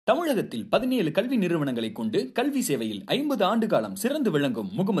தமிழகத்தில் 17 கல்வி நிறுவனங்களை கொண்டு கல்வி சேவையில் 50 ஆண்டு காலம் சிறந்து விளங்கும்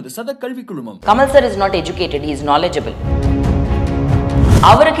முகமது சதக் கல்வி குழுமம். Kamal sir is not educated, he is knowledgeable.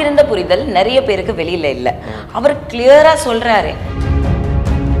 அவருக்கு இருந்த புரிதல் நிறைய பேருக்கு வெளியில இல்ல. அவர் கிளியரா சொல்றாரு.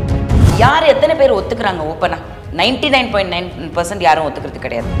 யார் எத்தனை பேர் ஒத்துக்குறாங்க ஓபனா? 99.9% யாரும் ஒத்துக்கிறது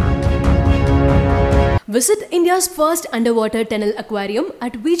கிடையாது. Visit India's first underwater tunnel aquarium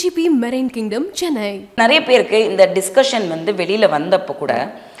at VGP Marine Kingdom, Chennai. நிறைய பேருக்கு இந்த டிஸ்கஷன் வந்து வெளியில வந்தப்போ கூட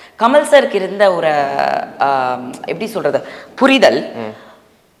கமல் சாருக்கு இருந்த ஒரு எப்படி சொல்றது புரிதல்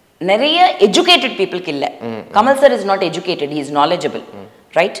நிறைய எஜுகேட்டட் பீப்புளுக்கு இல்ல. Kamal sir is not educated, he is knowledgeable,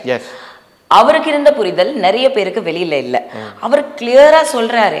 right? Yes. அவருக்கு இருந்த புரிதல் நிறைய பேருக்கு வெளியில இல்ல. அவர் கிளியரா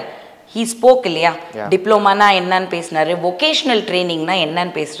சொல்றாரு. he spoke இல்லையா, டிப்ளோமானா என்னன்னு பேசினாரு, வொகேஷனல் ட்ரைனிங்னா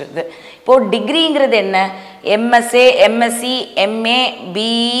என்னன்னு பேசுறது. இப்போ டிகிரிங்கிறது என்ன? MSA, MSc, MA,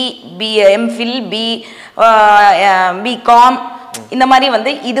 BE, MPhil, BCom, இந்த மாதிரி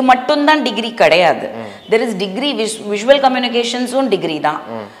வந்து இது மட்டும்தான் டிகிரி கிடையாது. There is degree, visual கம்யூனிகேஷன்ஸும் degree தான்,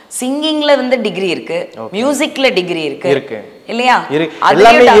 சிங்கிங்ல வந்து டிகிரி இருக்கு, மியூசிக்ல டிகிரி இருக்கு இல்லையா?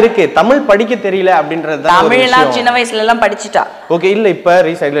 எல்லாமே இருக்கு. தமிழ் படிக்க தெரியல அப்படின்றது தான். தமிழ்லாம் சின்ன வயசுல எல்லாம் படிச்சிட்டா. ஓகே, இல்ல இப்ப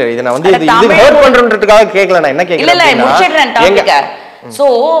ரீசைட்ல இத நான் வந்து இது ஹர்ட் பண்றதுக்காக கேக்கல, நான் என்ன கேக்குறேன் இல்ல முடிச்சிடுறேன் டாபிக்க. சோ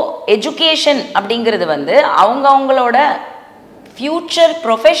எஜுகேஷன் அப்படிங்கிறது வந்து அவங்களோட ஃபியூச்சர்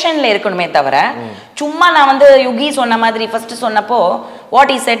ப்ரொஃபஷன்ல இருக்கணுமே தவிர சும்மா நான் வந்து யுகி சொன்ன மாதிரி ஃபர்ஸ்ட் சொன்னப்போ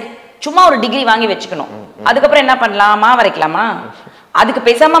வாட் he said, சும்மா ஒரு டிகிரி வாங்கி வச்சுக்கணும், அதுக்கப்புறம் என்ன பண்ணலாம், மாவரைக்கலாமா? அதுக்கு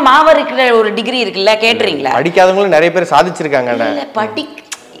பேசாம மாவரைக்கிற ஒரு டிகிரி இருக்குல்ல, கேட்டுறீங்களா? படிக்காதவங்களும் நிறைய பேர் சாதிச்சிருக்காங்க.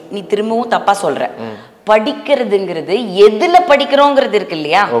 நீ திரும்பவும் தப்பா சொல்ற. படிக்கிறதுங்கிறது எதுல படிக்கிறோங்கிறது இருக்கு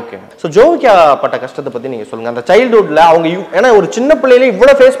இல்லையா? ஓகே. சோ ஜோவிகா பட்ட கஷ்டத்தை பத்தி நீங்க சொல்லுங்க. அந்த சைல்ட்ஹுட்ல அவங்க ஏன்னா ஒரு சின்ன பிள்ளையில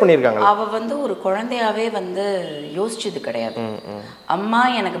இவ்வளவு ஃபேஸ் பண்ணிருக்காங்க. அவ வந்து ஒரு குழந்தையாவே வந்து யோசிச்சது கிடையாது. அம்மா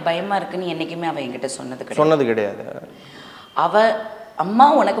எனக்கு பயமா இருக்குன்னு என்னைக்குமே அவ என்கிட்ட சொன்னது கிடையாது. அவ அம்மா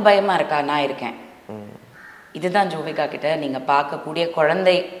உனக்கு பயமா இருக்கா, நான் இருக்கேன். இதுதான் ஜோவிகா கிட்ட நீங்க பார்க்கக்கூடிய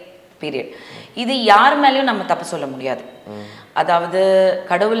குழந்தை பீரியட். இது யார் மேலேயும் நம்ம தப்பு சொல்ல முடியாது. அதாவது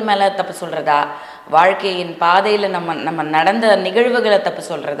கடவுள் மேல தப்பு சொல்றதா, வாழ்க்கையின் பாதையில நம்ம நடந்த நிகழ்வுகளை தப்பு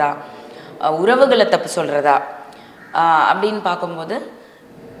சொல்றதா, உறவுகளை தப்பு சொல்றதா அப்படின்னு பார்க்கும்போது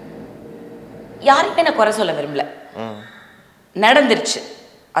யாருமே நான் குறை சொல்ல விரும்பல. நடந்துருச்சு.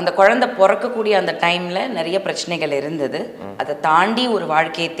 அந்த குழந்தை பிறக்கக்கூடிய அந்த டைம்ல நிறைய பிரச்சனைகள் இருந்தது. அதை தாண்டி ஒரு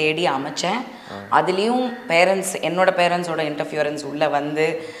வாழ்க்கையை தேடி அமைச்சேன். அதுலேயும் பேரண்ட்ஸ், என்னோட பேரண்ட்ஸோட இன்டர்ஃபியரன்ஸ் உள்ள வந்து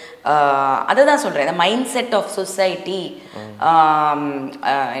அதை தான் சொல்கிறேன். இந்த மைண்ட் செட் ஆஃப் சொசைட்டி,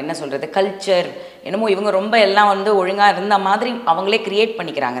 என்ன சொல்கிறது, கல்ச்சர், என்னமோ இவங்க ரொம்ப எல்லாம் வந்து ஒழுங்காக இருந்த மாதிரி அவங்களே கிரியேட்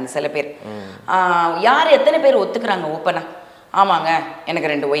பண்ணிக்கிறாங்க அந்த சில பேர். யார் எத்தனை பேர் ஒத்துக்கிறாங்க ஓப்பனா? ஆமாங்க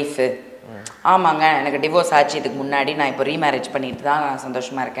எனக்கு 2 ஒய்ஃபு, ஆமாங்க எனக்கு டிவோர்ஸ் ஆச்சு, இதுக்கு முன்னாடி நான் இப்போ ரீமேரேஜ் பண்ணிட்டு தான் நான்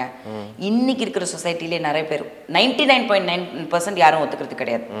சந்தோஷமாக இருக்கேன். இன்னைக்கு இருக்கிற சொசைட்டிலே நிறைய பேர் 99.9% யாரும் ஒத்துக்கிறது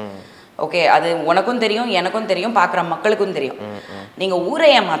கிடையாது. ஓகே, அது உனக்கும் தெரியும், எனக்கும் தெரியும், பார்க்குற மக்களுக்கும் தெரியும். நீங்கள் ஊரை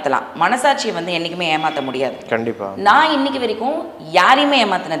ஏமாற்றலாம், மனசாட்சியை வந்து என்றைக்குமே ஏமாற்ற முடியாது. கண்டிப்பாக. நான் இன்னைக்கு வரைக்கும் யாரையுமே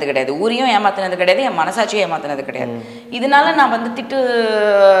ஏமாத்தினது கிடையாது, ஊரையும் ஏமாத்தினது கிடையாது, என் மனசாட்சியும் ஏமாத்தினது கிடையாது. இதனால நான் வந்து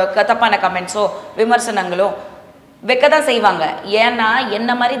தப்பான கமெண்ட்ஸோ விமர்சனங்களோ வைக்க தான் செய்வாங்க. ஏன்னா என்ன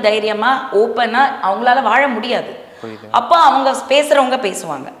மாதிரி தைரியமாக ஓப்பனாக அவங்களால வாழ முடியாது. அப்போ அவங்க பேசுகிறவங்க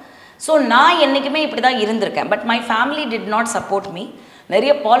பேசுவாங்க. ஸோ நான் என்றைக்குமே இப்படி தான் இருந்திருக்கேன். But my family did not support me.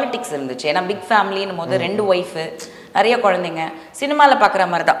 நிறைய பாலிடிக்ஸ் இருந்துச்சு. ஏன்னா பிக் ஃபேமிலின்னு போது 2 ஒய்ஃபு, நிறைய குழந்தைங்க, சினிமாவில் பார்க்குற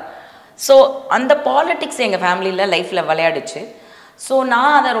மாதிரி தான். ஸோ அந்த பாலிடிக்ஸ் எங்கள் ஃபேமிலியில் லைஃப்பில் விளையாடுச்சு. ஸோ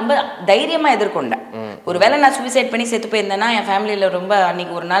நான் அதை ரொம்ப தைரியமாக எதிர்கொண்டேன். ஒரு வேளை நான் சூசைட் பண்ணி செத்து போயிருந்தேன்னா என் ஃபேமிலியில் ரொம்ப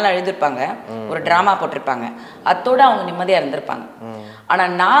அன்றைக்கி ஒரு நாள் அழுதுருப்பாங்க, ஒரு ட்ராமா போட்டிருப்பாங்க, அத்தோடு அவங்க நிம்மதியாக இருந்திருப்பாங்க.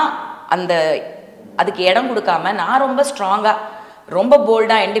 ஆனால் நான் அதுக்கு இடம் கொடுக்காம நான் ரொம்ப ஸ்ட்ராங்காக, ரொம்ப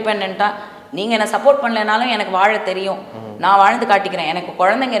போல்டாக, இண்டிபெண்ட்டாக, நீங்கள் என்னை சப்போர்ட் பண்ணலைனாலும் எனக்கு வாழ தெரியும், நான் வாழ்ந்து காட்டிக்கிறேன், எனக்கு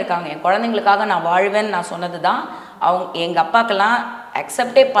குழந்தைங்க இருக்காங்க, என் குழந்தைங்களுக்காக நான் வாழ்வேன்னு நான் சொன்னது தான் எங்கள் அப்பாக்கெல்லாம்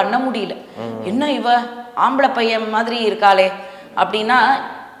அக்செப்டே பண்ண முடியல. என்ன இவ ஆம்பளை பையன் மாதிரி இருக்காளே அப்படின்னா,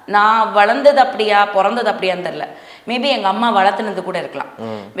 நான் வளர்ந்தது அப்படியா பிறந்தது அப்படியான்னு தெரியல. மேபி எங்கள் அம்மா வளர்த்துனது கூட இருக்கலாம்.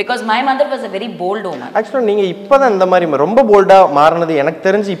 Because my mother was a very bold woman. ஆக்சுவலாக நீங்கள் இப்போ தான் இந்த மாதிரி ரொம்ப போல்டாக மாறினது எனக்கு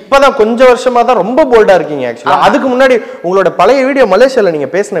தெரிஞ்சு இப்போ தான் கொஞ்சம் வருஷமாக தான் ரொம்ப போல்டாக இருக்கீங்க. ஆக்சுவலாக அதுக்கு முன்னாடி உங்களோட பழைய வீடியோ மலேசியாவில்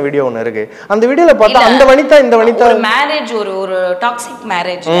நீங்கள் பேசின வீடியோ ஒன்று இருக்கு. அந்த வீடியோவில் பார்த்தா அந்த வனிதா இந்த வனிதா மேரேஜ் ஒரு toxic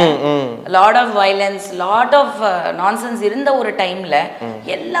marriage, lot of violence, lot of nonsense இருந்த ஒரு டைமில்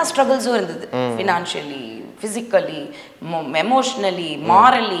எல்லா ஸ்ட்ரகிள்ஸும் இருந்தது. ஃபினான்ஷியலி, ஃபிசிக்கலி, எமோஷ்னலி,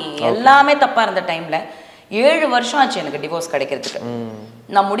 மாரலி எல்லாமே தப்பாக இருந்த டைமில் 7 வருஷம் ஆச்சு எனக்கு டிவோர்ஸ் கிடைக்கிறதுக்கு.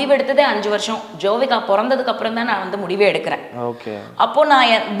 நான் முடிவு எடுத்ததே 5 வருஷம். ஜோவிகா பிறந்ததுக்கு அப்புறம் தான் நான் வந்து முடிவே எடுக்கிறேன். அப்போ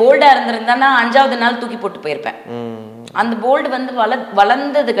நான் போல்டா இருந்திருந்தேன்னா 5ஆவது நாள் தூக்கி போட்டு போயிருப்பேன். அந்த போல்டு வந்து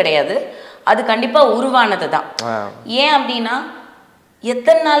வளர்ந்தது கிடையாது, அது கண்டிப்பா உருவானது தான். ஏன் அப்படின்னா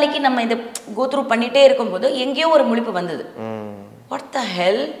எத்தனை நாளைக்கு நம்ம இதை கோத்ரூ பண்ணிகிட்டே இருக்கும்போது எங்கேயோ ஒரு முழிப்பு வந்தது. வாட் த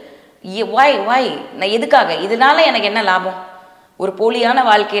ஹெல், வாய் நான் எதுக்காக, இதனால எனக்கு என்ன லாபம்? ஒரு போலியான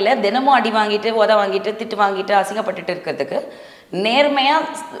வாழ்க்கையில் தினமும் அடி வாங்கிட்டு உத வாங்கிட்டு திட்டு வாங்கிட்டு அசிங்கப்பட்டுட்டு இருக்கிறதுக்கு நேர்மையாக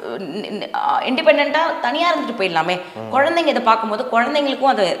இண்டிபெண்ட்டாக தனியாக இருந்துட்டு போயிடலாமே. குழந்தைங்க இதை பார்க்கும்போது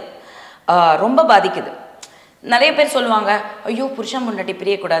குழந்தைங்களுக்கும் அது ரொம்ப பாதிக்குது. நிறைய பேர் சொல்லுவாங்க, ஐயோ புருஷன் முன்னாடி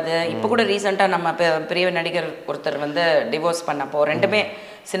பிரியக்கூடாது. இப்போ கூட ரீசெண்டாக நம்ம பெரிய நடிகர் ஒருத்தர் வந்து டிவோர்ஸ் பண்ணப்போ, ரெண்டுமே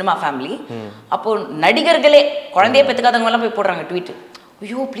சினிமா ஃபேமிலி. அப்போது நடிகர்களே குழந்தைய பெற்றுக்காதவங்கலாம் போய் போடுறாங்க ட்வீட்,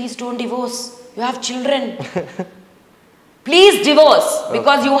 ஐயோ please don't divorce, you have children, please divorce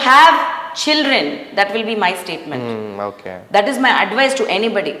because you have children. That will be my statement. Okay. That is my advice to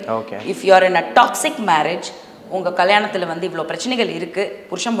anybody. Okay. If you are in a toxic marriage, உங்க கல்யாணத்துல வந்து இவ்வளோ பிரச்சனைகள் இருக்கு,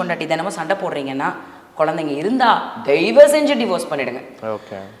 புருஷன் பொண்டாட்டி தினமும் சண்டை போடுறீங்கன்னா, குழந்தைங்க இருந்தா தயவு செஞ்சு டிவோர்ஸ் பண்ணிடுங்க.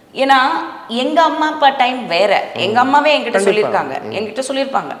 ஓகே. ஏன்னா எங்க அம்மா அப்பா டைம் வேற. எங்க அம்மாவே என்கிட்ட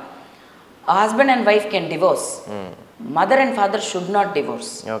சொல்லியிருப்பாங்க husband and wife can divorce, mother and father should not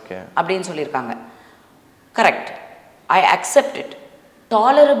divorce அப்படின்னு சொல்லியிருக்காங்க. Correct, I accept it.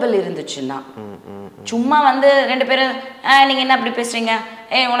 Tolerable இருந்துச்சுன்னா, சும்மா வந்து ரெண்டு பேரும் நீங்கள் என்ன அப்படி பேசுகிறீங்க,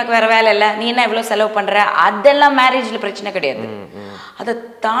 உனக்கு வேறு வேலை இல்லை, நீ என்ன இவ்வளோ செலவு பண்ணுற, அதெல்லாம் மேரேஜில் பிரச்சனை கிடையாது. அதை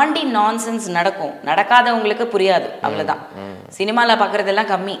தாண்டி நான்சென்ஸ் நடக்கும். நடக்காதவங்களுக்கு புரியாது, அவ்வளோதான். சினிமாவில்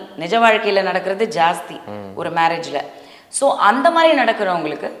பார்க்குறதெல்லாம் கம்மி, நிஜ வாழ்க்கையில் நடக்கிறது ஜாஸ்தி ஒரு மேரேஜில். ஸோ அந்த மாதிரி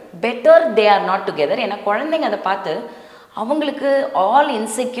நடக்கிறவங்களுக்கு better they are not together. ஏன்னா குழந்தைங்க அதை பார்த்து அவங்களுக்கு ஆல்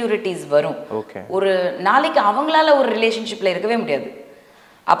இன்செக்யூரிட்டிஸ் வரும். ஒரு நாளைக்கு அவங்களால ஒரு ரிலேஷன்ஷிப்பில் இருக்கவே முடியாது,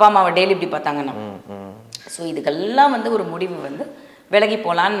 அப்பா அம்மாவை டெய்லி இப்படி பார்த்தாங்கன்னா. ஸோ இதுக்கெல்லாம் வந்து ஒரு முடிவு வந்து விலகி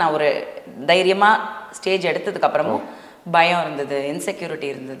போகலான்னு நான் ஒரு தைரியமாக ஸ்டேஜ் எடுத்ததுக்கப்புறமும் பயம் இருந்தது, இன்செக்யூரிட்டி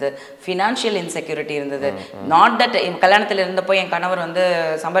இருந்தது, ஃபினான்ஷியல் இன்செக்யூரிட்டி இருந்தது. நாட் தட் கல்யாணத்தில் இருந்தப்போ என் கணவர் வந்து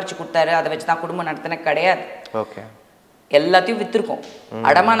சம்பாரிச்சு கொடுத்தாரு, அதை வச்சு தான் குடும்பம் நடத்தின கிடையாது. ஓகே. எல்லாத்தையும் விற்றுருக்கோம்,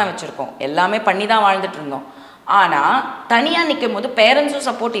 அடமானம் வச்சுருக்கோம், எல்லாமே பண்ணி தான் வாழ்ந்துட்டு இருந்தோம். ஆனால் தனியாக நிற்கும் போது பேரண்ட்ஸும்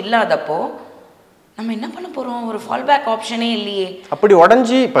சப்போர்ட் இல்லாதப்போ நம்ம என்ன பண்ண போகிறோம், ஒரு ஃபால் பேக் ஆப்ஷனே இல்லையே. அப்படி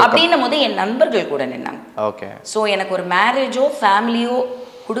உடஞ்சி அப்படின்னும் போது என் நண்பர்கள் கூட நின்னாங்க. ஓகே. ஸோ எனக்கு ஒரு மேரேஜோ ஃபேமிலியோ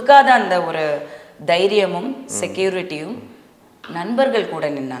கொடுக்காத அந்த ஒரு தைரியமும் செக்யூரிட்டியும் நண்பர்கள் கூட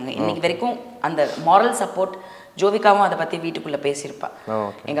நின்னாங்க. இன்னைக்கு வரைக்கும் அந்த மாரல் சப்போர்ட். ஜோவிகாவும் அதை பற்றி வீட்டுக்குள்ளே பேசியிருப்பா.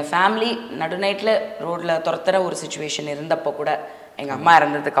 எங்கள் ஃபேமிலி நடுநைட்டில் ரோட்டில் துரத்துற ஒரு சுச்சுவேஷன் இருந்தப்போ கூட, எங்கள் அம்மா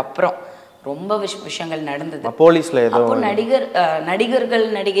இறந்ததுக்கு அப்புறம் ரொம்ப விஷயங்கள் நடந்தது. போலீஸ்ல அப்போ நடிகர்கள்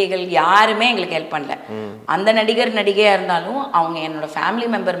நடிகைகள் யாருமே எங்களுக்கு ஹெல்ப் பண்ணல. அந்த நடிகர் நடிகையா இருந்தாலும் அவங்க என்னோட ஃபேமிலி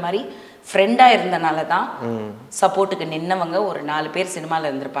மெம்பர் மாதிரி ஃப்ரெண்டா இருந்தனால தான் சப்போர்ட்டுக்கு நின்னவங்க ஒரு 4 பேர் சினிமாவில்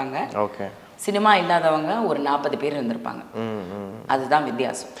இருந்திருப்பாங்க. சினிமா இல்லாதவங்க ஒரு 40 பேர் இருந்திருப்பாங்க. அதுதான்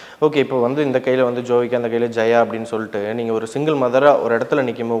வித்தியாசம். ஓகே. இப்போ வந்து இந்த கையில் வந்து ஜோவிகா, அந்த கையில் ஜெயா அப்படின்னு சொல்லிட்டு நீங்கள் ஒரு சிங்கிள் மதராக ஒரு இடத்துல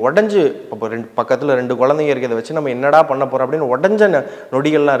நிற்கும்போது உடஞ்சி, இப்போ பக்கத்தில் 2 குழந்தைங்க இருக்கிறத வச்சு நம்ம என்னடா பண்ண போகிறோம் அப்படின்னு உடஞ்ச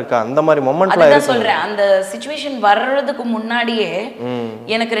நொடிகள்லாம் இருக்கா? அந்த மாதிரி மொமெண்ட்லாம் இருக்கு. சொல்கிறேன், அந்த சிச்சுவேஷன் வர்றதுக்கு முன்னாடியே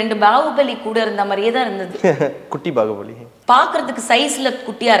எனக்கு 2 பாகுபலி கூட இருந்த மாதிரியே தான் இருந்தது. குட்டி பாகுபலி பார்க்கறதுக்கு சைஸ்ல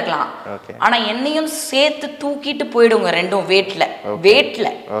குட்டியா இருக்கலாம், ஆனா என்னையும் சேர்த்து தூக்கிட்டு போயிடுங்க ரெண்டும்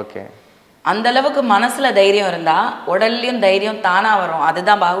வெயிட்ல. ஓகே. அந்த அளவுக்கு மனசுல தைரியம் இருந்தா உடல்லையும் தைரியம் தானா வரும்.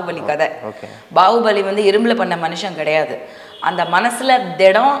 அதுதான் பாகுபலி கதை. பாகுபலி வந்து இரும்புல பண்ண மனுஷன் கிடையாது. அந்த மனசுல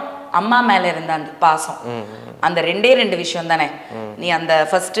திடம், அம்மா மேல இருந்த அந்த பாசம், அந்த 2 விஷயம் தானே. நீ அந்த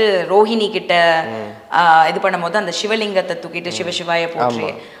ஃபர்ஸ்ட் ரோஹிணி கிட்ட இது பண்ணும்போது அந்த சிவலிங்கத்தை தூக்கிட்டு சிவசிவாய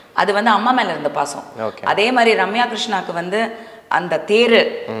போற்றி, அது வந்து அம்மா மேல இருந்த பாசம். அதே மாதிரி ரம்யா கிருஷ்ணாக்கு வந்து அந்த தேரை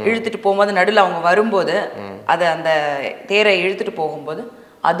இழுத்துட்டு போகும்போது நடுவில் அவங்க வரும்போது அது அந்த தேரை இழுத்துட்டு போகும்போது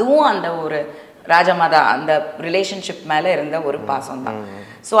அதுவும் அந்த ஒரு ராஜமாதா அந்த ரிலேஷன்ஷிப் மேலே இருந்த ஒரு பாசம் தான்.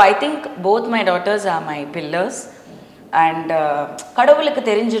 So I think both my daughters R my pillars. And கடவுளுக்கு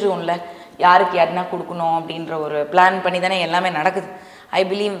தெரிஞ்சிடும்ல யாருக்கு யாருன்னா கொடுக்கணும் அப்படின்ற ஒரு பிளான் பண்ணி தானே எல்லாமே நடக்குது. I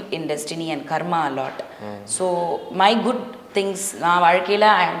believe in destiny and karma allot. So my good things, நான் வாழ்க்கையில்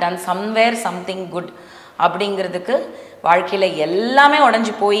I have done somewhere something good அப்படிங்கிறதுக்கு வாழ்க்கையில் எல்லாமே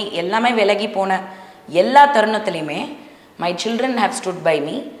உடஞ்சி போய் எல்லாமே விலகி போன எல்லா தருணத்துலையுமே my children have stood by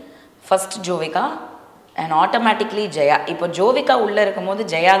me. First Jovika and automatically Jaya. இப்போ ஜோவிகா உள்ள இருக்கும்போது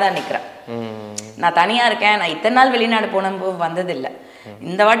ஜெயா தான் நிற்கிறேன். நான் தனியாக இருக்கேன். நான் இத்தனை நாள் வெளிநாடு போனப்போ வந்ததில்லை.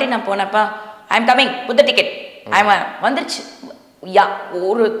 இந்த வாட்டி நான் போனப்போ ஐ எம் கமிங், புத்த டிக்கெட் வந்துருச்சு.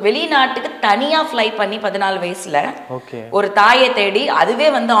 ஒரு வெளிநாட்டுக்கு தனியாக ஃப்ளை பண்ணி 14 வயசில் ஒரு தாயை தேடி, அதுவே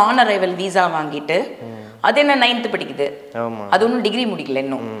வந்து ஆன் அரைவல் வீசா வாங்கிட்டு, அது என்ன 9th படிக்குது, அது ஒன்றும் டிகிரி முடிக்கல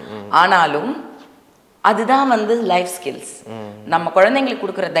இன்னும். ஆனாலும் அதுதான் வந்து லைஃப் ஸ்கில்ஸ். நம்ம குழந்தைங்களுக்கு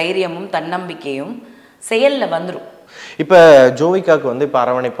கொடுக்குற தைரியமும் தன்னம்பிக்கையும் செயலில் வந்துடும். இப்போ ஜோவிகாக்கு வந்து இப்போ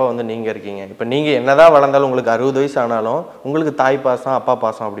அரவணைப்பா வந்து நீங்க இருக்கீங்க. இப்போ நீங்க என்னதான் வளர்ந்தாலும் உங்களுக்கு 60 வயசு ஆனாலும் உங்களுக்கு தாய் பாசம் அப்பா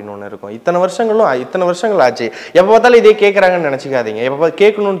பாசம் அப்படின்னு ஒன்று இருக்கும். இத்தனை வருஷங்கள் ஆச்சு. எப்போ பார்த்தாலும் இதே கேட்குறாங்கன்னு நினைச்சிக்காதீங்க. எப்போ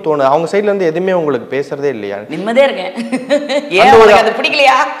கேட்கணும்னு தோணுது. அவங்க சைட்ல இருந்து எதுவுமே உங்களுக்கு பேசுறதே இல்லையா? நிம்மதியா இருக்கேன். ஏன் அது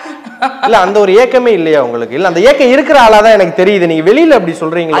பிடிக்கலையா? இல்ல அந்த ஒரு ஏக்கமே இல்லையா உங்களுக்கு? இல்ல அந்த ஏக்கம் இருக்கிற ஆளாதான் எனக்கு தெரியுது. நீங்க வெளியில அப்படி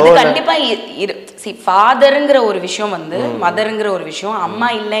சொல்றீங்களோ? அது கண்டிப்பா ஃபாதருங்கிற ஒரு விஷயம் வந்து மதருங்கிற ஒரு விஷயம் அம்மா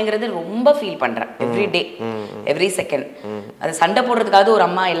இல்லைங்கிறது ரொம்ப ஃபீல் பண்றேன். Every day every second. அது சண்டை போடுறதுக்காக ஒரு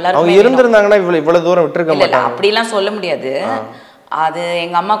அம்மா எல்லாரும் அவங்க இருந்திருந்தாங்கன்னா இவ்வளவு தூரம் விட்டுருக்க மாட்டாங்க. அப்படிலாம் சொல்ல முடியாது. அது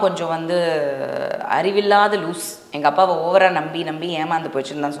எங்க அம்மா கொஞ்சம் வந்து அறிவில்லாத லூஸ். எங்க அப்பாவை ஓவரா நம்பி நம்பி ஏமாந்து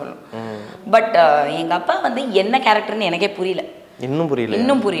போச்சுன்னு தான் சொல்லணும். பட் எங்க அப்பா வந்து என்ன கேரக்டர்னு எனக்கே புரியல.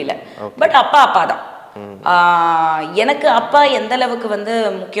 இன்னும் புரியல. பட் அப்பா தான். எனக்கு அப்பா எந்த அளவுக்கு வந்து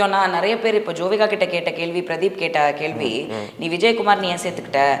முக்கியம்னா, நிறைய பேர் இப்போ ஜோவிகா கிட்ட கேட்ட கேள்வி, பிரதீப் கேட்ட கேள்வி, நீ விஜயகுமார் நீ ஏன்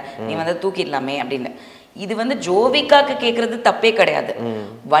சேர்த்துக்கிட்ட, நீ வந்து தூக்கிடலாமே அப்படின்னு. இது வந்து ஜோவிகாக்கு கேட்கறது தப்பே கிடையாது.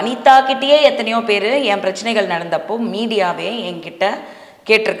 வனிதா கிட்டேயே எத்தனையோ பேர் என் பிரச்சனைகள் நடந்தப்போ மீடியாவே என்கிட்ட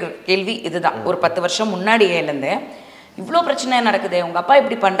கேட்டிருக்கிற கேள்வி இதுதான். ஒரு 10 வருஷம் முன்னாடியே இருந்து இவ்வளோ பிரச்சனை நடக்குது, உங்க அப்பா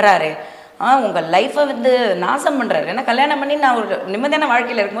இப்படி பண்றாரு, உங்கள் லைஃப்பை வந்து நாசம் பண்ணுறாரு. ஏன்னா கல்யாணம் பண்ணி நான் ஒரு நிம்மதியான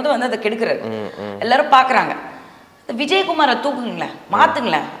வாழ்க்கையில் இருக்கும்போது வந்து அதை கெடுக்கிறாரு. எல்லாரும் பார்க்குறாங்க, விஜயகுமாரை தூக்குங்களேன்,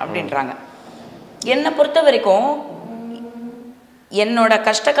 மாற்றுங்களேன் அப்படின்றாங்க. என்னை பொறுத்த வரைக்கும் என்னோட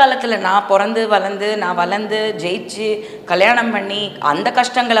கஷ்ட காலத்தில் நான் பிறந்து வளர்ந்து ஜெயிச்சு கல்யாணம் பண்ணி அந்த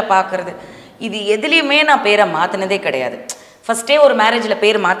கஷ்டங்களை பார்க்குறது, இது எதுலேயுமே நான் பேரை மாற்றினதே கிடையாது. ஃபஸ்ட்டே ஒரு மேரேஜில்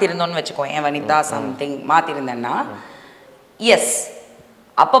பேர் மாற்றிருந்தோன்னு வச்சுக்கோ, என் வனிதா சம்திங் மாற்றிருந்தேன்னா, எஸ்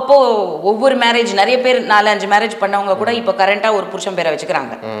அப்பப்போ ஒவ்வொரு மேரேஜ் நிறைய பேர் 4-5 மேரேஜ் பண்ணவங்க கூட இப்போ கரண்டாக ஒரு புருஷன் பேரை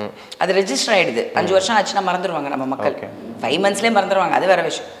வச்சுக்கிறாங்க. அது ரெஜிஸ்டர் ஆகிடுது. 5 வருஷம் ஆச்சுன்னா மறந்துடுவாங்க நம்ம மக்கள். 5 மந்த்ஸ்லேயே மறந்துடுவாங்க. அது வேற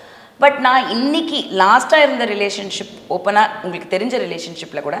விஷயம். பட் நான் இன்னைக்கு லாஸ்ட்டாக இருந்த ரிலேஷன்ஷிப், ஓப்பனாக உங்களுக்கு தெரிஞ்ச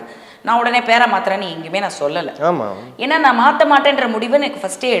ரிலேஷன்ஷிப்பில் கூட நான் உடனே பேரை மாத்திரன்னு எங்கேயுமே நான் சொல்லலை. ஏன்னா நான் மாற்ற மாட்டேன்ற முடிவை எனக்கு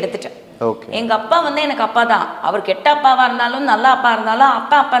ஃபஸ்ட்டே எடுத்துட்டேன். எங்கள் அப்பா வந்து எனக்கு அப்பா தான். அவர் கெட்ட அப்பாவாக இருந்தாலும் நல்ல அப்பா இருந்தாலும்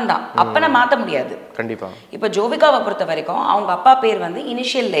அப்பன் தான். அப்பனை மாற்ற முடியாது. கண்டிப்பாக. இப்போ ஜோவிகாவை பொறுத்த வரைக்கும் அவங்க அப்பா பேர் வந்து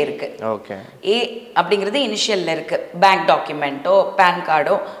இனிஷியல்ல இருக்கு. ஏ அப்படிங்கிறது இனிஷியல்ல இருக்கு. Bank டாக்குமெண்ட்டோ pan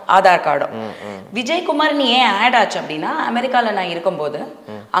கார்டோ Aadhaar கார்டோ. விஜயகுமார் நீ ஏன் ஆட் ஆச்சு அப்படின்னா, அமெரிக்காவில் நான் இருக்கும்போது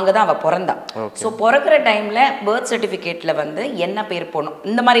அங்கதான் அவ பிறந்தா. ஸோ பிறக்கிற டைம்ல பர்த் சர்டிஃபிகேட்ல வந்து என்ன பேர் போகணும்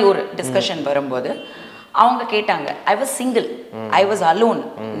இந்த மாதிரி ஒரு டிஸ்கஷன் வரும்போது அவங்க கேட்டாங்க. I was single, I was alone,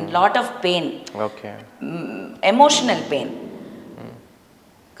 lot of pain, emotional pain.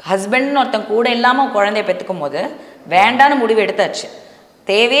 ஹஸ்பண்ட்னு ஒருத்தன் கூட இல்லாமல் குழந்தைய பெற்றுக்கும் போது வேண்டான்னு முடிவு எடுத்தாச்சு.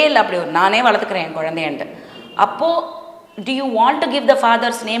 தேவையே இல்லை, அப்படி நானே வளர்த்துக்கிறேன் என் குழந்தையன்ட்டு. அப்போது to you want to give the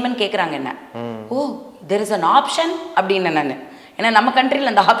fathers நேம்னு கேட்குறாங்க என்ன. ஓ தெர் இஸ் அன் ஆப்ஷன் அப்படின்னு நான். ஏன்னா நம்ம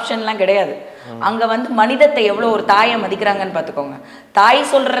கண்ட்ரியில் அந்த ஆப்ஷன்லாம் கிடையாது. அங்கே வந்து மனிதத்தை எவ்வளோ ஒரு தாயை மதிக்கிறாங்கன்னு பார்த்துக்கோங்க. தாய்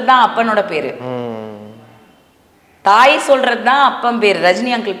சொல்கிறது தான் அப்பனோட பேர், தாய் சொல்கிறது தான் அப்பன் பேர்.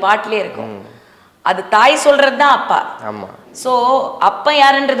 ரஜினி அங்கிள் பாட்டிலே இருக்கும், அது தாய் சொல்கிறது தான் அப்பா. ஸோ அப்பா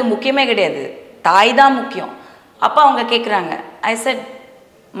யாருன்றது முக்கியமே கிடையாது, தாய் தான் முக்கியம். அப்பா அவங்க கேட்குறாங்க. ஐ செட்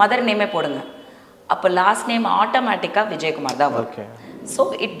மதர் நேமே போடுங்க. அப்போ லாஸ்ட் நேம் ஆட்டோமேட்டிக்காக விஜயகுமார் தான் வரும். So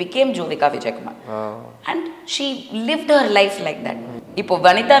it became Jovika Vijayakumar. And she lived her life like that. இப்போ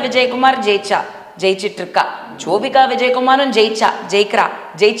வனிதா விஜயகுமார் ஜெயிச்சிட்டு இருக்கா, ஜோவிகா விஜயகுமாரும்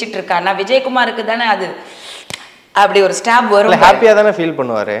ஜெயிச்சிட்டு இருக்கா. நான் விஜயகுமாருக்கு தானே அது அப்படி ஒரு ஸ்டாப் வரும். ஹாப்பியா தானே ஃபீல்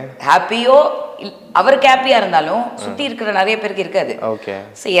பண்ணுவாரு. ஹாப்பியோ அவருக்கு ஹாப்பியா இருந்தாலும் சுத்தி இருக்கிற நிறைய பேருக்கு இருக்காது. ஓகே.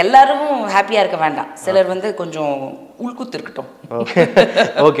 சோ எல்லாரும் ஹாப்பியா இருக்க வேண்டாம், சிலர் வந்து கொஞ்சம் உள்குத்து இருக்கட்டும்.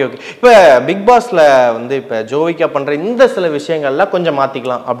 Okay okay. இப்போ பிக் பாஸ்ல வந்து இப்போ ஜோவிகா பண்ற இந்த சில விஷயங்கள்லாம் கொஞ்சம்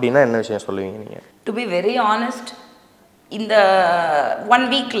மாத்திக்கலாம் அப்படின்னா என்ன விஷயம் சொல்லுவீங்க நீங்க? டு பி வெரி ஆனஸ்ட், இந்த 1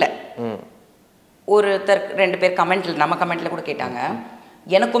 வீக்ல ஒருத்தர் 2 பேர் கமெண்ட்ல, நம்ம கமெண்ட்ல கூட கேட்டாங்க.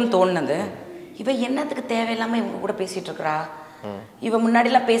 எனக்கும் தோணுனது, இவ என்னத்துக்கு தேவையில்லாம இவங்க கூட பேசிட்டு இருக்கா, இவ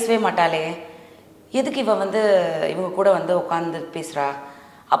முன்னாடிலாம் பேசவே மாட்டாளே, எதுக்கு இவ வந்து இவங்க கூட வந்து உட்காந்து பேசுறா.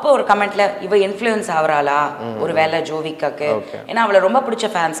 அப்போ ஒரு கமெண்ட்ல, இவ இன்ஃப்ளூயன்ஸ் ஆகுறாளா ஒரு வேலை ஜோவிகாக்கு, ஏன்னா அவளை ரொம்ப பிடிச்ச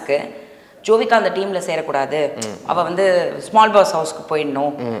ஃபேன்ஸ்க்கு ஜோவிகா அந்த டீம்ல சேரக்கூடாது, அவ வந்து ஸ்மால் பாஸ் ஹவுஸ்க்கு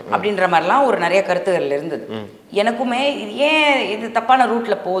போயிடணும் அப்படின்ற மாதிரிலாம் ஒரு நிறைய கருத்துகள் இருந்தது. எனக்குமே ஏன் இது தப்பான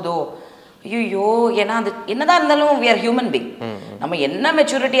ரூட்ல போதோ, ஐயோ, ஏன்னா அது என்னதான் இருந்தாலும் we are human being. நம்ம என்ன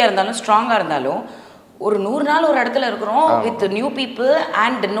மெச்சூரிட்டியா இருந்தாலும் ஸ்ட்ராங்கா இருந்தாலும் ஒரு 100 நாள் ஒரு இடத்துல இருக்கிறோம் with new people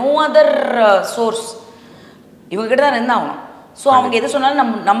and no other source. இவங்க கிட்ட தான் இருந்தாகணும். ஸோ அவங்க எது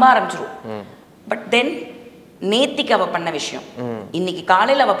சொன்னாலும் நம்ப ஆரம்பிச்சிருவோம். பட் தென் நேத்திக்கு அவ பண்ண விஷயம், இன்னைக்கு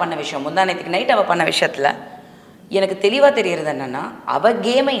காலையில் அவ பண்ண விஷயம், முந்தா நேற்றுக்கு நைட் அவ பண்ண விஷயத்துல எனக்கு தெளிவா தெரியறது என்னன்னா, அவ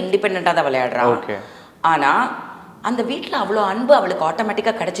கேமை இண்டிபெண்டா தான் விளையாடுறா. ஆனா அந்த வீட்டுல அவ்வளோ அன்பு அவளுக்கு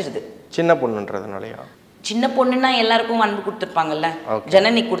ஆட்டோமேட்டிக்கா கிடைச்சிருது. சின்ன பொண்ணுன்றதுனாலயா? சின்ன பொண்ணுன்னா எல்லாருக்கும் அன்பு கொடுத்துருப்பாங்கல்ல,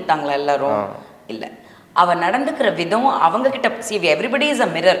 ஜனனி கொடுத்தாங்களா எல்லாரும்? இல்லை, அவ நடந்துக்கிற விதம் அவங்க கிட்ட see everybody is a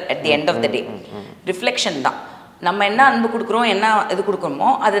mirror at the end of the day. Reflection தான். நம்ம என்ன அன்பு கொடுக்குறோம், என்ன இது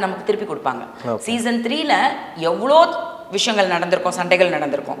கொடுக்குறோமோ அது நமக்கு திருப்பி கொடுப்பாங்க. சீசன் 3ல எவ்வளோ விஷயங்கள் நடந்திருக்கும், சண்டைகள்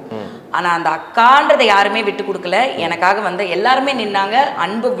நடந்திருக்கும். ஆனா அந்த அக்கான்றதை யாருமே விட்டு கொடுக்கல. எனக்காக வந்து எல்லாருமே நின்னாங்க,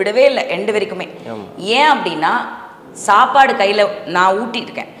 அன்பு விடவே இல்லை எண்டு வரைக்குமே. ஏன் அப்படின்னா சாப்பாடு கையில நான்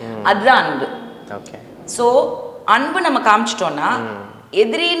ஊட்டிருக்கேன், அதுதான் அன்பு. ஸோ அன்பு நம்ம காமிச்சிட்டோம்னா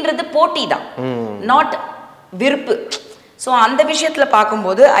எதிரின்றது போட்டி தான், நாட் விருப்பு. ஸோ அந்த விஷயத்தில்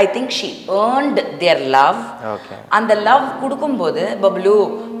பார்க்கும்போது I think she earned there love. அந்த லவ் கொடுக்கும்போது பப்ளு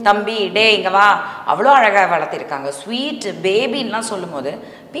தம்பி டே இங்கே வா, அவ்வளோ அழகாக வளர்த்திருக்காங்க, ஸ்வீட் பேபின்லாம் சொல்லும் போது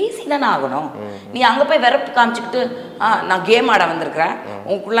பேசி தானே ஆகணும். நீ அங்கே போய் வெறப்பு காமிச்சிக்கிட்டு நான் கேம் ஆட வந்திருக்கிறேன்,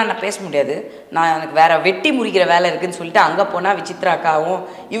 உங்களுக்குள்ள நான் பேச முடியாது, நான் எனக்கு வேற வெட்டி முறிக்கிற வேலை இருக்குன்னு சொல்லிட்டு அங்கே போனால் விசித்ரா அக்காவும்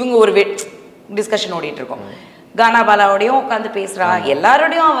இவங்க ஒரு டிஸ்கஷன் ஓடிட்டு இருக்கோம். கானா பாலாவோடையும் உட்காந்து பேசுறா,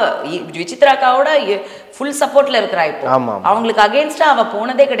 எல்லாரோடையும் அவ விசித்ராக்காவோட ஃபுல் சப்போர்ட்ல இருக்கிறா. இப்போ அவங்களுக்கு அகெயின்ஸ்டா அவ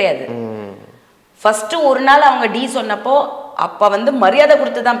போனதே கிடையாது. ஃபர்ஸ்ட் ஒரு நாள் அவங்க டி சொன்னப்போ அப்ப வந்து மரியாதை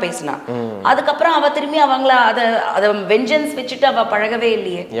கொடுத்து தான் பேசினா. அதுக்கப்புறம் அவ திரும்பி அவங்கள அதை வெஞ்சன்ஸ் வச்சுட்டு அவ பழகவே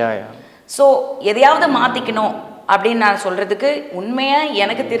இல்லையே. ஸோ எதையாவது மாத்திக்கணும் அப்படின்னு நான் சொல்றதுக்கு உண்மையா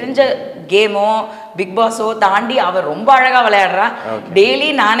எனக்கு தெரிஞ்ச கேமோ பிக் பாஸோ தாண்டி அவ ரொம்ப அழகா விளையாடுறா. டெய்லி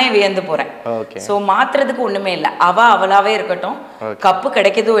நானே வியந்து போறேன். ஸோ மாத்துறதுக்கு ஒண்ணுமே இல்லை, அவளாவே இருக்கட்டும். கப்பு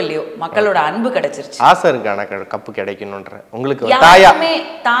கிடைக்கதோ இல்லையோ மக்களோட அன்பு கிடைச்சிருச்சு. ஆசை இருக்கு கப்பு கிடைக்கணும்ன்ற உங்களுக்கு யாருமே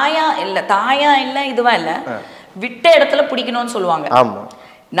தாயா இல்ல இதுவா இல்ல, விட்ட இடத்துல பிடிக்கணும்னு சொல்லுவாங்க.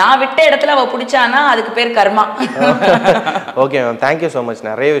 நான் விட்ட இடத்துல அவ பிடிச்சானா அதுக்கு பேர் கர்மா. Okay ma'am, thank you so much,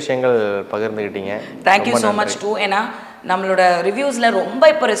 நிறைய விஷயங்கள் பகிர்ந்துக்கிட்டீங்க. Thank you so much two. ஏன்னா நம்மளோட ரிவ்யூஸ்ல ரொம்ப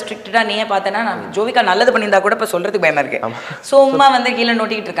இப்போ ரெஸ்ட்ரிக்டடா நீயே பார்த்தேன்னா, நான் ஜோவிகா நல்லது பண்ணியிருந்தா கூட இப்போ சொல்றதுக்கு பயமா இருக்கு. சும்மா வந்து கீழே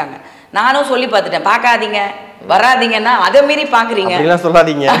நோட்டிக்கிட்டு இருக்காங்க. நானும் சொல்லி பார்த்துட்டேன், பார்க்காதீங்க வராதிங்கன்னா அதை மீறி பாக்குறீங்க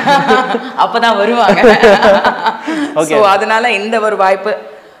சொல்லாதீங்க, அப்பதான் வருவாங்க. ஸோ அதனால இந்த ஒரு வாய்ப்பு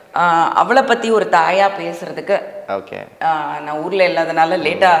அவளை பத்தி ஒரு தாயா பேசுறதுக்கு நான் ஊர்ல இல்லாதனால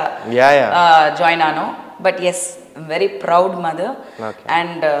லேட்டா ஜாயின் ஆனோம். But S, very proud mother.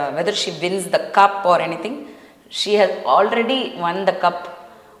 And whether she wins the cub or anything, she has already one the cub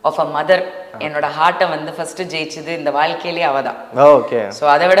of a mother. என்னோட ஹார்ட்டை வந்து ஃபர்ஸ்ட் ஜெயிச்சது இந்த வாழ்க்கையிலே அவதான். ஸோ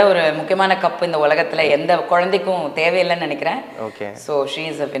அதை விட ஒரு முக்கியமான கப் இந்த உலகத்துல எந்த குழந்தைக்கும் தேவையில்லைன்னு நினைக்கிறேன். So she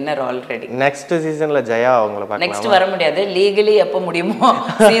is a winner already. Next சீசன்ல ஜெயா அவங்கள பார்க்கலாம். நெக்ஸ்ட் வர முடியாது, லீகலி எப்போ முடியுமோ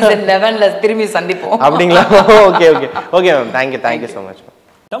சீசன் 11ல திரும்பி சந்திப்போம். அப்படிங்களா? Okay okay okay ma'am, thank you so much.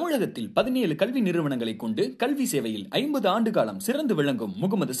 தமிழகத்தில் 17 கல்வி நிறுவனங்களை கொண்டு கல்வி சேவையில் 50 ஆண்டு காலம் சிறந்து விளங்கும்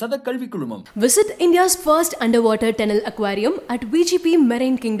முகமது சதக் கல்வி குழுமம். Visit India's first underwater tunnel aquarium at VGP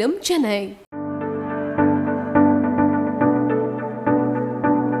Marine Kingdom, Chennai.